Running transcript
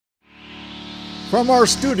From our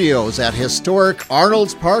studios at historic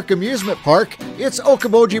Arnold's Park Amusement Park, it's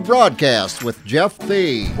Okoboji Broadcast with Jeff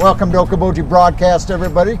Thee. Welcome to Okoboji Broadcast,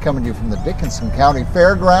 everybody, coming to you from the Dickinson County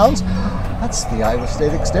Fairgrounds. That's the Iowa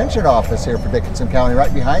State Extension Office here for Dickinson County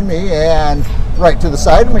right behind me, and right to the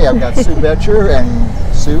side of me I've got Sue Betcher.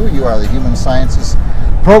 And Sue, you are the Human Sciences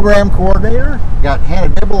Program Coordinator. Got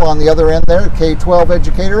Hannah Dibble on the other end there, K-12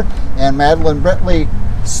 educator, and Madeline Brentley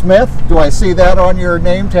Smith. Do I see that on your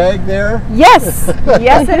name tag there? Yes,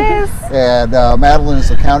 yes it is. And Madeline is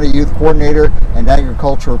the County Youth Coordinator and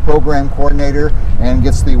Agricultural Program Coordinator and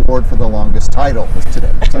gets the award for the longest title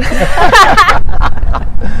today.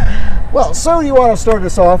 Well, so you want to start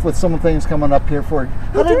us off with some things coming up here for you.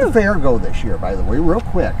 How did the fair go this year, by the way, real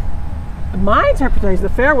quick? My interpretation, the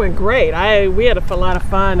fair went great. We had a lot of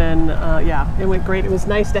fun, and yeah, it went great. It was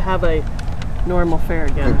nice to have a normal fair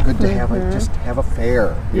again. Good to have have a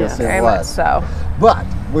fair. Yes, it very was. much so. But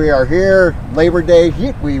we are here, Labor Day.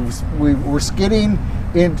 We're skidding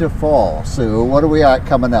into fall. Sue, what do we got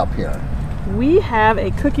coming up here? We have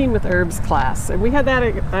a cooking with herbs class, and we had that,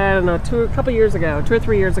 I don't know, 2 or 3 years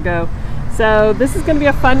ago. So this is going to be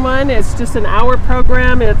a fun one. It's just an hour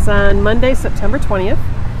program. It's on Monday, September 20th.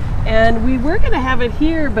 And we were going to have it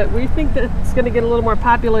here, but we think that it's going to get a little more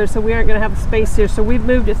popular, so we aren't going to have the space here. So we've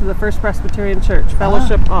moved it to the First Presbyterian Church,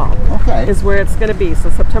 Fellowship Hall. Okay. Is where it's going to be.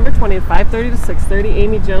 So September 20th, 5:30 to 6:30.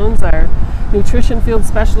 Amy Jones, our nutrition field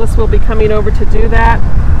specialist, will be coming over to do that.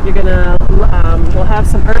 You're going to, we'll have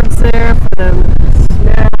some herbs there for them to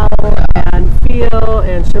smell and feel,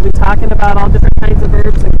 and she'll be talking about all different kinds of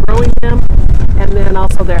herbs and growing them, and then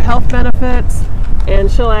also their health benefits.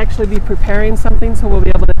 And she'll actually be preparing something so we'll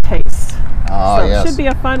be able to taste. Oh, so yes. It should be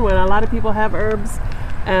a fun one. A lot of people have herbs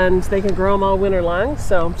and they can grow them all winter long,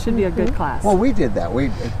 so it should be a good class. Well, we did that.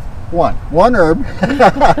 One herb.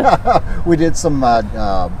 We did some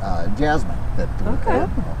jasmine. Okay.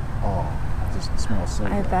 Oh, just smells so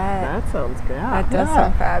I good. bet. That sounds good. That does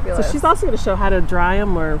sound fabulous. So she's also going to show how to dry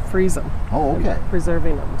them or freeze them. Oh, okay.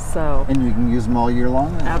 Preserving them. So And you can use them all year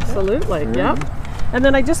long? then? absolutely. Very Yep. good. And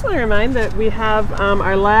then I just want to remind that we have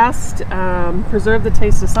our last Preserve the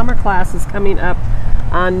Taste of Summer class is coming up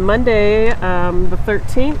on Monday, the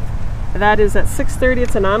 13th. That is at 6:30.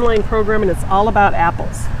 It's an online program, and it's all about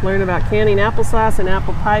apples. Learn about canning applesauce and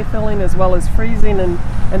apple pie filling, as well as freezing and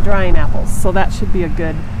drying apples. So that should be a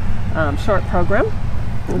good short program.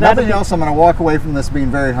 Nothing else, I'm going to walk away from this being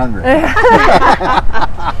very hungry.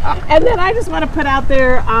 And then I just want to put out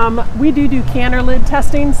there, we do canner lid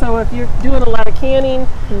testing. So if you're doing a lot of canning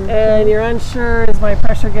and you're unsure, is my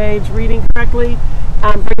pressure gauge reading correctly,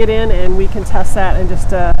 bring it in and we can test that, and just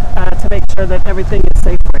to make sure that everything is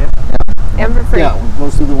safe for you. And for free. Yeah, it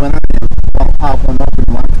goes through the winter and you want to pop one open,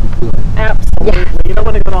 you want it to be good. Absolutely. You don't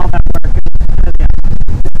want to go to all that work.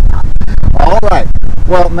 All right.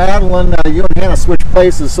 Well, Madeline, you and Hannah switch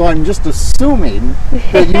places, so I'm just assuming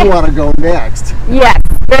that you want to go next. Yes,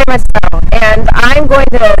 very much so. And I'm going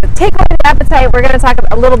to take away the appetite. We're going to talk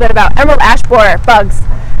a little bit about emerald ash borer bugs.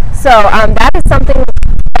 So that is something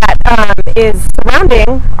that is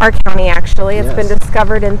surrounding our county, actually. It's been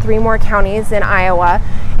discovered in 3 more counties in Iowa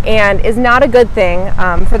and is not a good thing.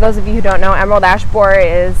 For those of you who don't know, emerald ash borer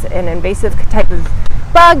is an invasive type of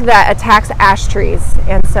bug that attacks ash trees.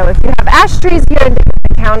 And so if you have ash trees here in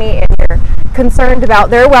Dickinson County and you're concerned about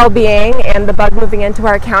their well-being and the bug moving into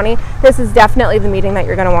our county, this is definitely the meeting that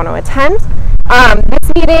you're going to want to attend.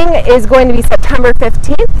 This meeting is going to be September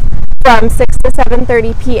 15th from 6 to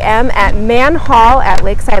 7:30 p.m. at Mann Hall at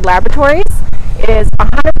Lakeside Laboratories. It is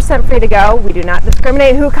 100% free to go. We do not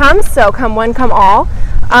discriminate who comes, so come one, come all.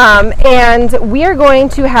 And we are going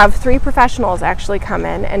to have 3 professionals actually come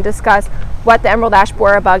in and discuss what the emerald ash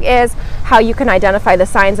borer bug is, how you can identify the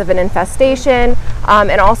signs of an infestation,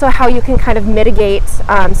 and also how you can kind of mitigate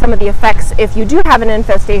some of the effects if you do have an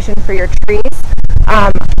infestation for your trees.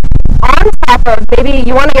 On top of, maybe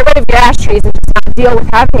you want to get rid of your ash trees and just not deal with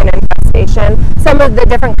having an infestation, some of the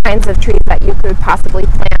different kinds of trees that you could possibly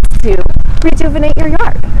plant to rejuvenate your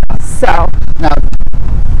yard. So Now,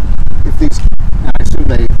 if these, I assume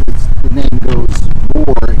the name goes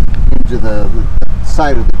bore into the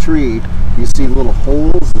side of the tree, you see little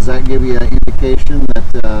holes. Does that give you an indication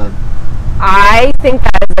that? I think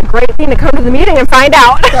that is a great thing to come to the meeting and find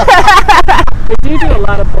out. We do a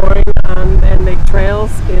lot of boring and make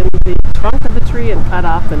trails in the trunk of the tree and cut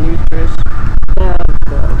off the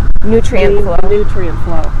Nutrient flow. Nutrient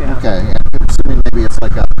flow, yeah. Okay, yeah. I'm assuming maybe it's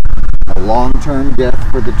like a long-term death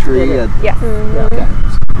for the tree. Yes. Okay,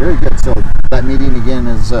 very good. So that meeting again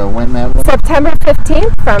is when, Madeline? September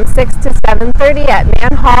 15th from 6 to 7:30 at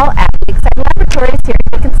Mann Hall at Lakeside Laboratories here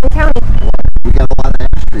in Dickinson County. We got a lot of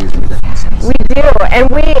ash trees in Dickinson. We do.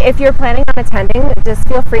 if you're planning on attending, just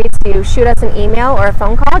feel free to shoot us an email or a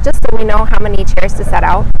phone call just so we know how many chairs to set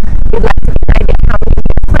out. We'd like to get an idea how many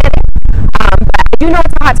you're planning. But I do know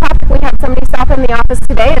it's a hot topic. We had somebody stop in the office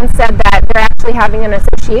today and said that they're actually having an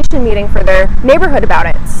association meeting for their neighborhood about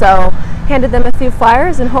it. So handed them a few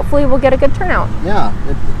flyers and hopefully we'll get a good turnout. Yeah,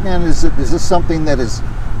 and is this something that has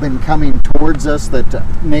been coming towards us that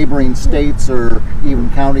neighboring states or even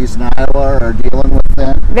counties in Iowa are dealing with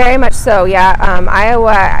then? Very much so, yeah.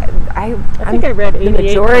 Iowa, I think I read the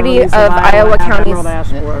majority of Iowa counties.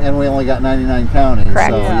 And we only got 99 counties.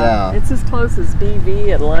 Correct. So, yeah. It's as close as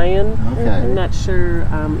BV and Lyon. Okay. I'm not sure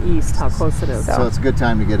east how close it is. So it's a good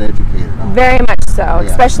time to get educated on it. Very much so, Yeah.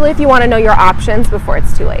 especially if you want to know your options before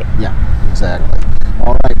it's too late. Yeah, exactly.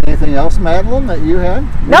 All right. Anything else, Madeline, that you had?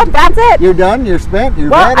 Nope, that's it. You're done? You're spent? You're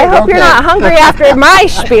Well, ready? I hope you're Okay. not hungry after my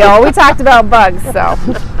spiel. We talked about bugs, so.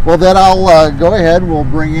 Well, then I'll go ahead. We'll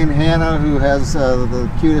bring in Hannah, who has the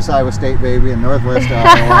cutest Iowa State baby in Northwest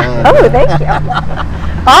Iowa. Oh, thank you.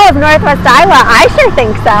 All of Northwest Iowa, I sure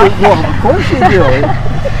think so. Well, of course you do.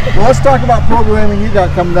 Well, let's talk about programming you got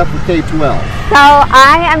coming up for K-12. So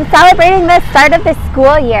I am celebrating the start of the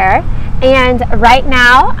school year, and right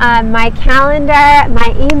now my calendar,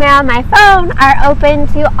 my email, my phone are open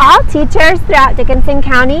to all teachers throughout Dickinson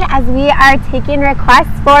County as we are taking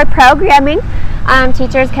requests for programming.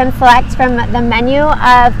 Teachers can select from the menu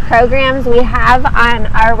of programs we have on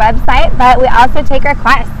our website, but we also take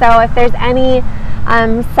requests. So if there's any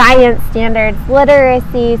science standards,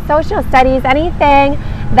 literacy, social studies, anything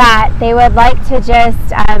that they would like to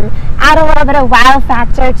just add a little bit of wow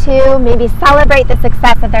factor to, maybe celebrate the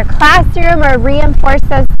success of their classroom or reinforce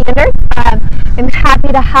those standards, I'm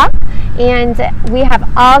happy to help. And we have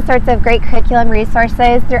all sorts of great curriculum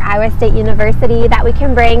resources through Iowa State University that we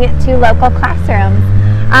can bring to local classrooms,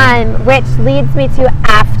 which leads me to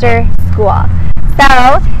after school.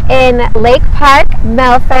 So in Lake Park,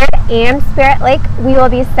 Milford, and Spirit Lake, we will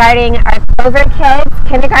be starting our Clover Kids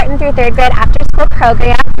kindergarten through 3rd grade after school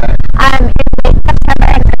program in late September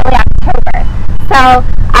and early October. So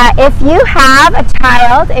if you have a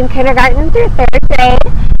child in kindergarten through 3rd grade,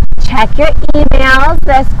 check your emails.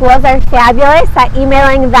 The schools are fabulous at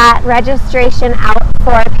emailing that registration out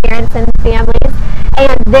for parents and families.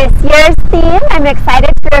 And this year's theme, I'm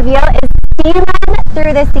excited to reveal, is Steamin'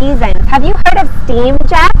 Through the Seasons. Have you heard of STEAM,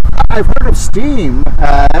 Jeff? I've heard of STEAM,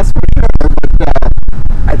 that's for sure, but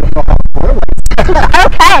I don't know how it correlates.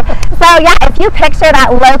 Okay, so yeah, if you picture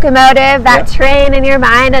that locomotive, that train in your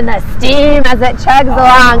mind, and the steam as it chugs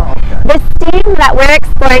along, the STEAM that we're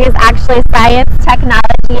exploring is actually science,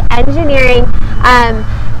 technology, engineering,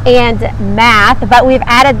 and math, but we've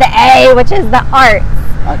added the A, which is the arts.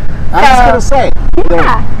 I was going to say,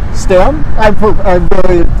 Yeah. STEM, I'm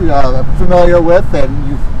very familiar with, and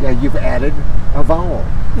you've added a vowel.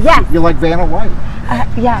 Yes. You're like Vanna White.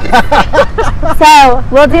 Yeah. So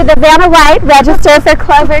we'll do the Vanna White register for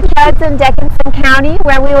Clover Kids in Dickinson County,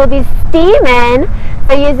 where we will be STEAMing,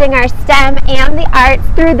 so using our STEM and the arts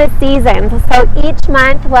through the seasons. So each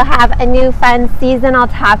month we'll have a new fun seasonal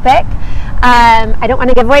topic. I don't want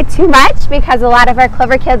to give away too much because a lot of our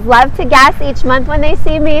Clover Kids love to guess each month when they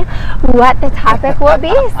see me what the topic will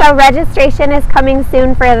be. So registration is coming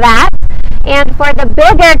soon for that. And for the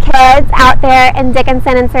bigger kids out there in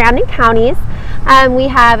Dickinson and surrounding counties, we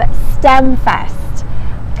have STEM Fest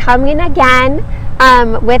coming again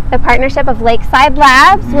with the partnership of Lakeside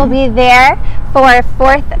Labs. We'll be there for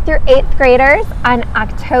 4th through 8th graders on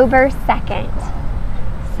October 2nd.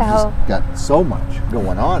 So Just got so much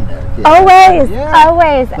going on there. Kids.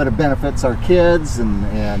 Always. But it benefits our kids,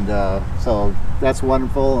 and so that's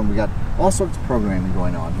wonderful. And we got all sorts of programming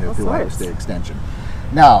going on here through Iowa State Extension.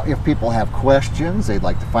 Now, if people have questions, they'd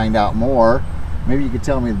like to find out more, maybe you could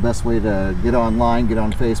tell me the best way to get online, get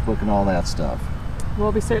on Facebook, and all that stuff.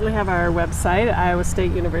 Well, we certainly have our website, Iowa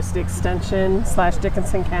State University Extension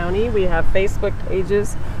 /Dickinson County. We have Facebook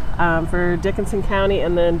pages for Dickinson County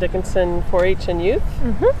and then Dickinson 4-H and Youth.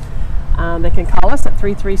 They can call us at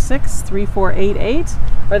 336-3488,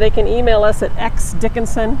 or they can email us at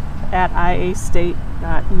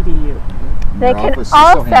xdickinson@iastate.edu. they can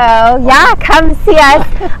also, come see us.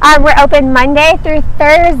 We're open Monday through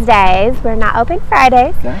Thursdays. We're not open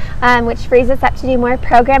Fridays, which frees us up to do more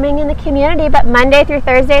programming in the community. But Monday through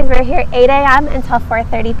Thursdays, we're here 8 a.m. until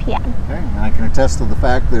 4:30 p.m. Okay, and I can attest to the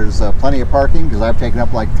fact there's plenty of parking because I've taken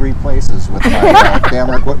up like 3 places with my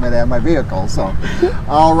camera equipment and my vehicle. So,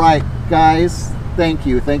 all right, guys. Thank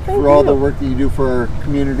you. Thank you for all the work that you do for our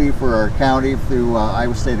community, for our county, through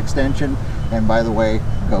Iowa State Extension. And by the way,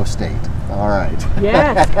 go State. All right.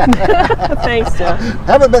 Yes. Thanks, Jeff.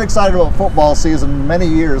 Haven't been excited about football season many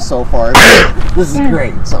years so far. This is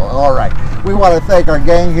great. So, all right. We want to thank our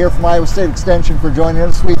gang here from Iowa State Extension for joining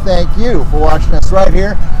us. We thank you for watching us right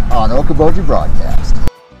here on Okoboji Broadcast.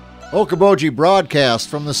 Okoboji Broadcast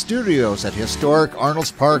from the studios at historic Arnold's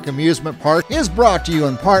Park Amusement Park is brought to you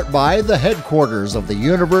in part by the headquarters of the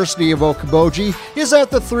University of Okoboji is at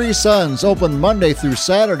the Three Sons, open Monday through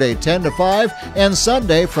Saturday 10 to 5 and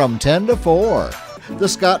Sunday from 10 to 4. The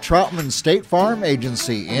Scott Troutman State Farm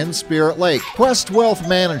Agency in Spirit Lake. Quest Wealth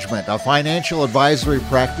Management, a financial advisory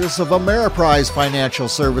practice of Ameriprise Financial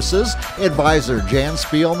Services. Advisor Jan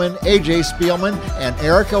Spielman, AJ Spielman, and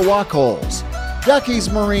Erica Wachholz. Ducky's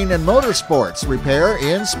Marine and Motorsports Repair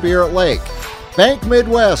in Spirit Lake. Bank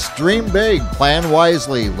Midwest, dream big, plan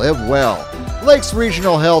wisely, live well. Lakes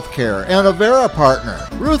Regional Healthcare and Avera Partner.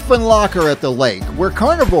 Ruthven Locker at the lake, where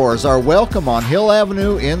carnivores are welcome on Hill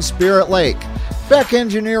Avenue in Spirit Lake. Beck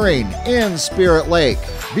Engineering in Spirit Lake.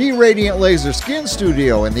 Be Radiant Laser Skin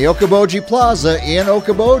Studio in the Okoboji Plaza in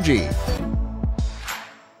Okoboji.